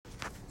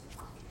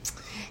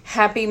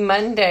Happy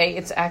Monday.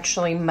 It's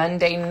actually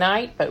Monday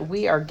night, but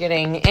we are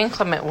getting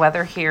inclement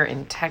weather here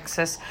in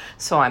Texas,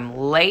 so I'm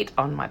late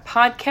on my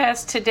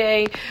podcast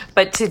today.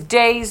 But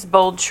today's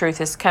bold truth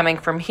is coming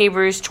from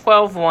Hebrews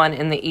 12:1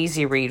 in the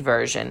easy read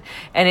version.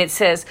 And it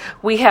says,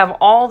 "We have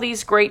all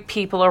these great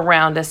people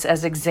around us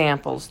as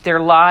examples, their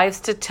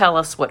lives to tell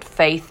us what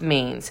faith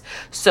means.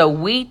 So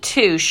we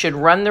too should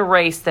run the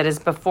race that is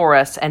before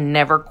us and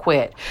never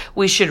quit.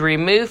 We should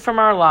remove from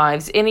our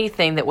lives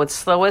anything that would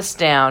slow us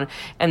down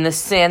and the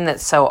sin that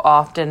so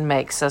often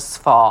makes us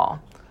fall."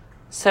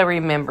 So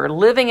remember,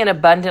 living an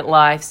abundant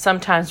life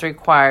sometimes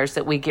requires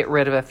that we get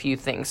rid of a few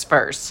things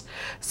first.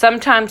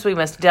 Sometimes we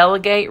must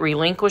delegate,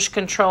 relinquish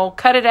control,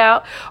 cut it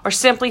out, or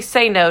simply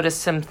say no to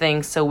some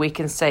things so we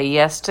can say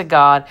yes to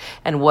God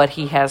and what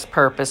He has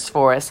purposed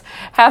for us.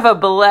 Have a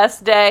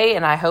blessed day,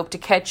 and I hope to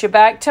catch you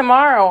back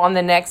tomorrow on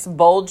the next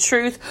Bold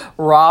Truth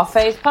Raw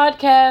Faith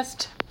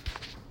podcast.